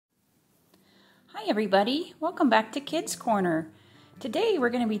Hi everybody, welcome back to Kids Corner. Today we're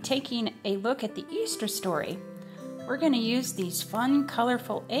going to be taking a look at the Easter story. We're going to use these fun,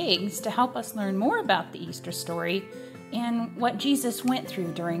 colorful eggs to help us learn more about the Easter story and what Jesus went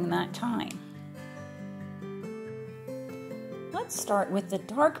through during that time. Let's start with the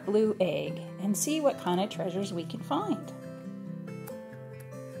dark blue egg and see what kind of treasures we can find.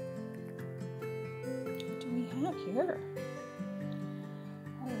 What do we have here?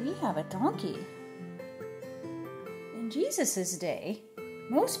 Oh, we have a donkey. In Jesus' day,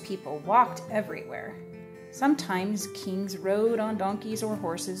 most people walked everywhere. Sometimes kings rode on donkeys or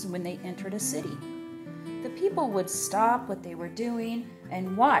horses when they entered a city. The people would stop what they were doing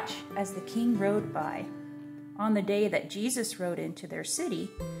and watch as the king rode by. On the day that Jesus rode into their city,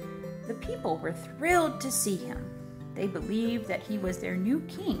 the people were thrilled to see him. They believed that he was their new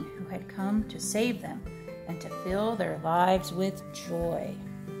king who had come to save them and to fill their lives with joy.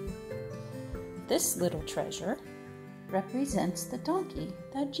 This little treasure represents the donkey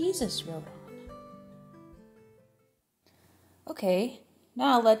that Jesus rode on. Okay,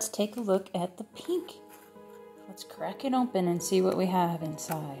 now let's take a look at the pink. Let's crack it open and see what we have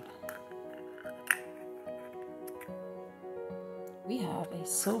inside. We have a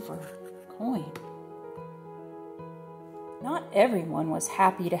silver coin. Not everyone was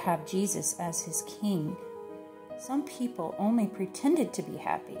happy to have Jesus as his king. Some people only pretended to be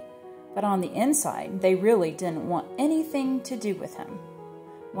happy, but on the inside, they really didn't want anything to do with him.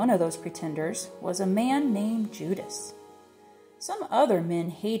 One of those pretenders was a man named Judas. Some other men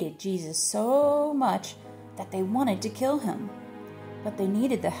hated Jesus so much that they wanted to kill him, but they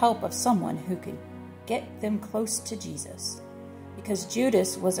needed the help of someone who could get them close to Jesus. Because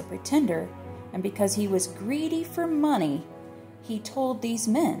Judas was a pretender, and because he was greedy for money, he told these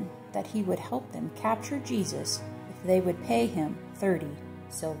men that he would help them capture Jesus if they would pay him 30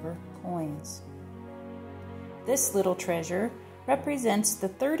 silver coins. This little treasure represents the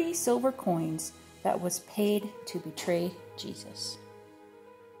 30 silver coins that was paid to betray Jesus.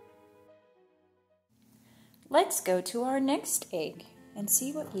 Let's go to our next egg and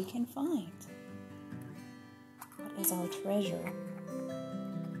see what we can find. What is our treasure?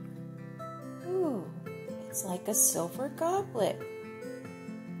 Ooh, it's like a silver goblet.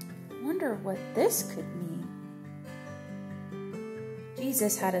 Wonder what this could mean.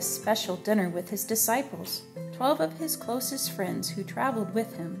 Jesus had a special dinner with his disciples, 12 of his closest friends who traveled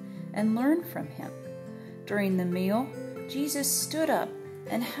with him and learned from him. During the meal, Jesus stood up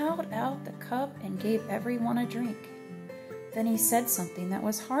and held out the cup and gave everyone a drink. Then he said something that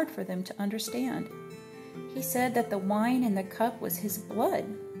was hard for them to understand. He said that the wine in the cup was his blood.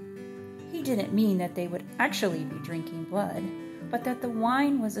 He didn't mean that they would actually be drinking blood, but that the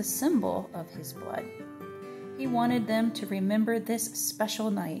wine was a symbol of his blood. He wanted them to remember this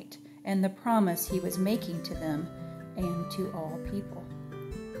special night and the promise he was making to them and to all people.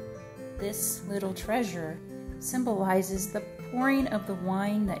 This little treasure symbolizes the pouring of the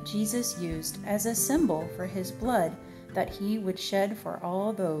wine that Jesus used as a symbol for his blood that he would shed for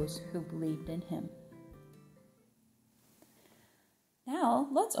all those who believed in him. Now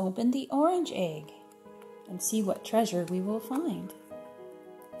let's open the orange egg and see what treasure we will find.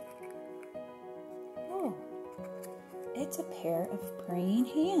 Oh, it's a pair of praying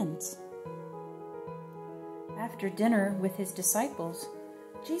hands. After dinner with his disciples,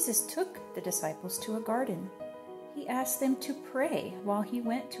 Jesus took the disciples to a garden. He asked them to pray while he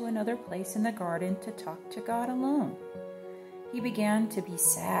went to another place in the garden to talk to God alone. He began to be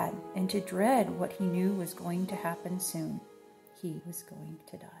sad and to dread what he knew was going to happen soon. He was going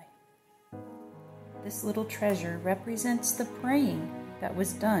to die. This little treasure represents the praying that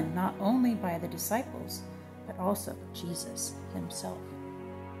was done not only by the disciples, but also Jesus himself.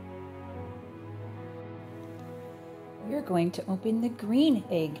 We are going to open the green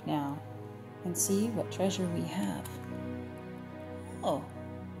egg now and see what treasure we have. Oh,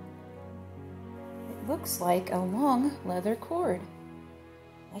 it looks like a long leather cord,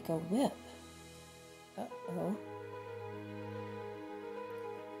 like a whip. Uh-oh.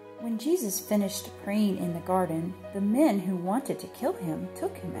 When Jesus finished praying in the garden, the men who wanted to kill him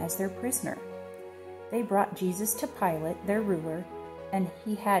took him as their prisoner. They brought Jesus to Pilate, their ruler, and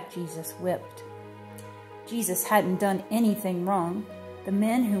he had Jesus whipped. Jesus hadn't done anything wrong. The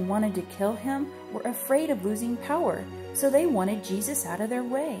men who wanted to kill him were afraid of losing power, so they wanted Jesus out of their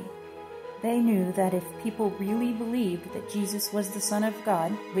way. They knew that if people really believed that Jesus was the Son of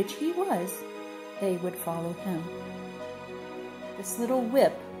God, which he was, they would follow him. This little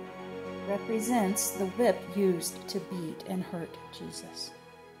whip represents the whip used to beat and hurt Jesus.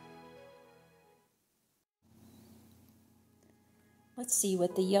 Let's see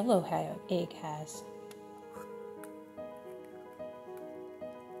what the yellow egg has.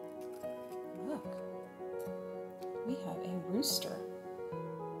 Look, we have a rooster.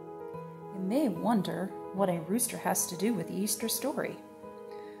 You may wonder what a rooster has to do with the Easter story.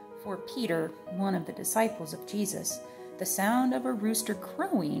 For Peter, one of the disciples of Jesus, the sound of a rooster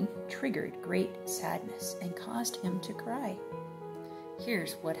crowing triggered great sadness and caused him to cry.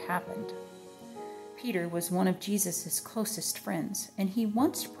 Here's what happened. Peter was one of Jesus' closest friends, and he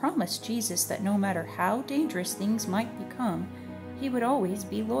once promised Jesus that no matter how dangerous things might become, he would always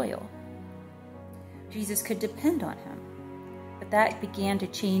be loyal. Jesus could depend on him. But that began to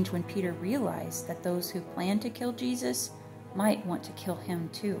change when Peter realized that those who planned to kill Jesus might want to kill him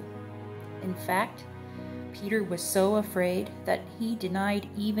too. In fact, Peter was so afraid that he denied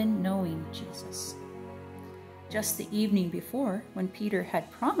even knowing Jesus. Just the evening before, when Peter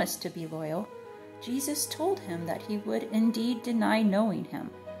had promised to be loyal, Jesus told him that he would indeed deny knowing him,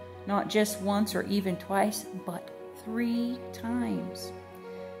 not just once or even twice, but 3 times.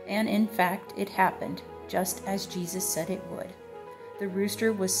 And in fact, it happened just as Jesus said it would. The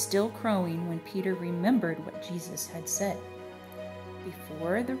rooster was still crowing when Peter remembered what Jesus had said.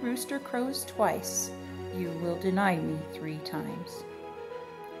 Before the rooster crows twice, you will deny me 3 times.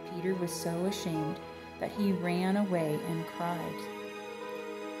 Peter was so ashamed that he ran away and cried.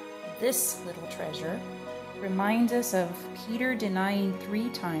 This little treasure reminds us of Peter denying 3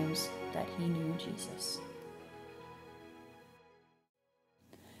 times that he knew Jesus.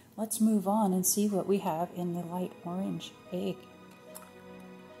 Let's move on and see what we have in the light orange egg.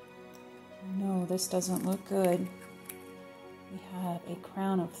 No, this doesn't look good. We have a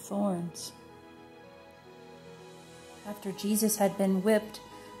crown of thorns. After Jesus had been whipped,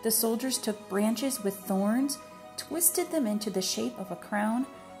 the soldiers took branches with thorns, twisted them into the shape of a crown,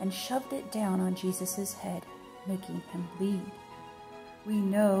 and shoved it down on Jesus' head, making him bleed. We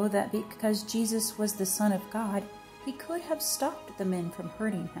know that because Jesus was the Son of God, he could have stopped the men from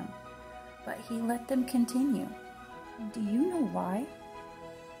hurting him, but he let them continue. Do you know why?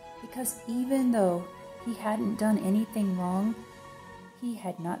 Because even though he hadn't done anything wrong, he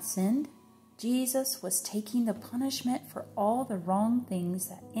had not sinned, Jesus was taking the punishment for all the wrong things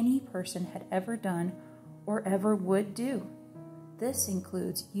that any person had ever done or ever would do. This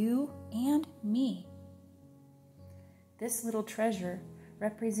includes you and me. This little treasure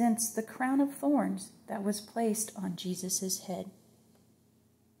represents the crown of thorns that was placed on Jesus' head.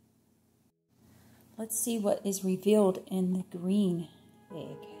 Let's see what is revealed in the green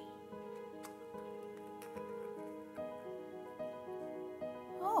egg.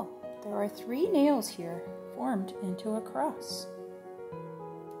 Oh, there are 3 nails here formed into a cross.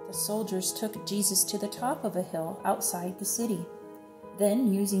 The soldiers took Jesus to the top of a hill outside the city.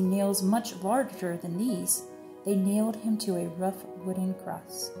 Then, using nails much larger than these, they nailed him to a rough wooden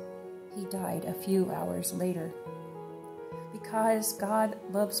cross. He died a few hours later. Because God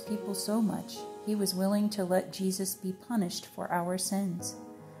loves people so much, he was willing to let Jesus be punished for our sins,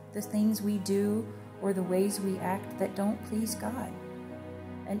 the things we do or the ways we act that don't please God.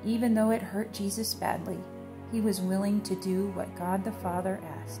 And even though it hurt Jesus badly, he was willing to do what God the Father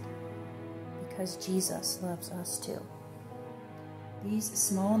asked, because Jesus loves us too. These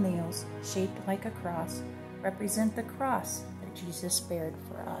small nails, shaped like a cross, represent the cross that Jesus bared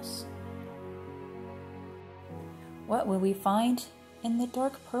for us. What will we find in the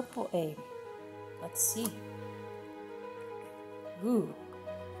dark purple egg? Let's see. Ooh,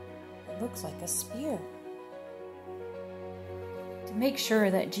 it looks like a spear. To make sure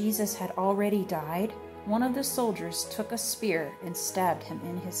that Jesus had already died, one of the soldiers took a spear and stabbed him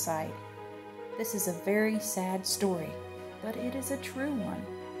in his side. This is a very sad story, but it is a true one.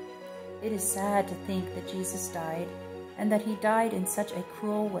 It is sad to think that Jesus died and that he died in such a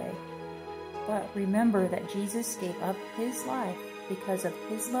cruel way. But remember that Jesus gave up his life because of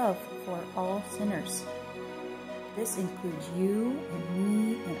his love for all sinners. This includes you and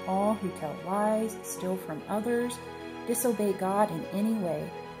me and all who tell lies, steal from others, disobey God in any way,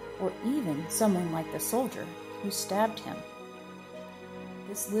 or even someone like the soldier who stabbed him.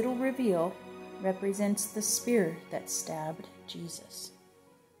 This little reveal represents the spear that stabbed Jesus.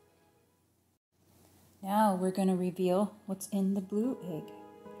 Now we're going to reveal what's in the blue egg.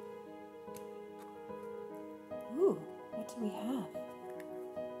 Ooh, what do we have?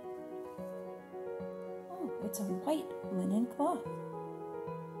 Oh, it's a white linen cloth.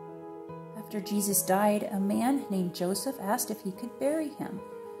 After Jesus died, a man named Joseph asked if he could bury him.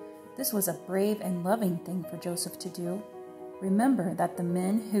 This was a brave and loving thing for Joseph to do. Remember that the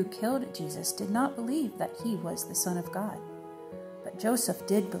men who killed Jesus did not believe that he was the Son of God. But Joseph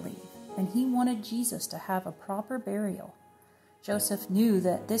did believe, and he wanted Jesus to have a proper burial. Joseph knew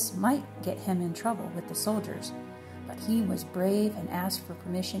that this might get him in trouble with the soldiers, but he was brave and asked for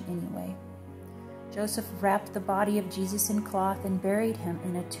permission anyway. Joseph wrapped the body of Jesus in cloth and buried him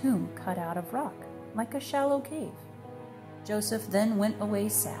in a tomb cut out of rock, like a shallow cave. Joseph then went away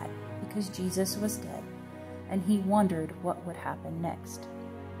sad because Jesus was dead, and he wondered what would happen next.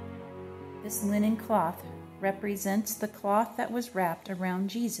 This linen cloth represents the cloth that was wrapped around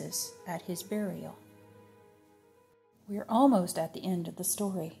Jesus at his burial. We're almost at the end of the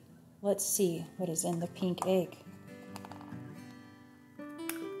story. Let's see what is in the pink egg.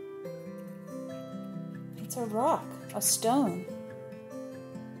 It's a rock, a stone.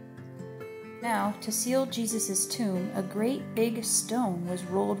 Now, to seal Jesus' tomb, a great big stone was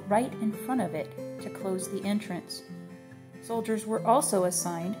rolled right in front of it to close the entrance. Soldiers were also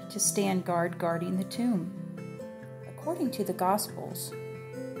assigned to stand guard guarding the tomb. According to the Gospels,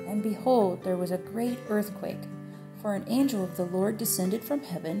 and behold, there was a great earthquake, for an angel of the Lord descended from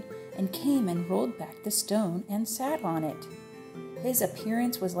heaven and came and rolled back the stone and sat on it. His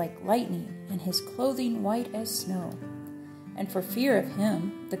appearance was like lightning, and his clothing white as snow. And for fear of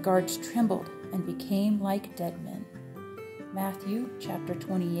him, the guards trembled and became like dead men. Matthew chapter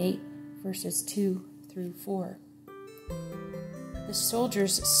 28, verses 2 through 4. The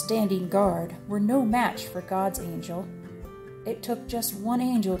soldiers standing guard were no match for God's angel. It took just one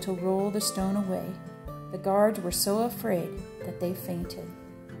angel to roll the stone away. The guards were so afraid that they fainted.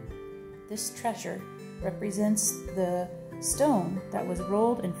 This treasure represents the stone that was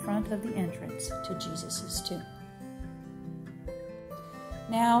rolled in front of the entrance to Jesus' tomb.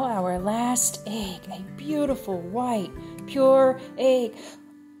 Now our last egg, a beautiful white, pure egg.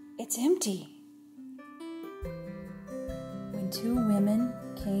 It's empty. When two women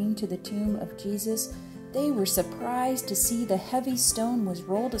came to the tomb of Jesus, they were surprised to see the heavy stone was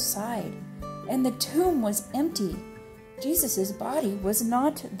rolled aside, and the tomb was empty. Jesus' body was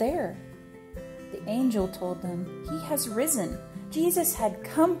not there. The angel told them, "He has risen." Jesus had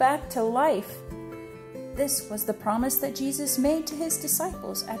come back to life. This was the promise that Jesus made to his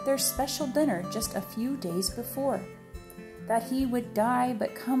disciples at their special dinner just a few days before, that he would die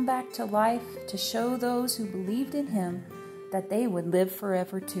but come back to life to show those who believed in him that they would live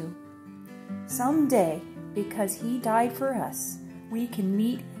forever too. Someday, because he died for us, we can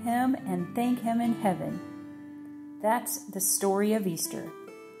meet him and thank him in heaven. That's the story of Easter,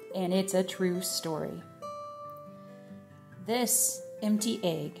 and it's a true story. This empty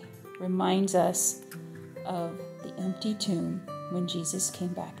egg reminds us of the empty tomb when Jesus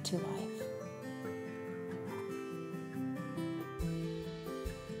came back to life.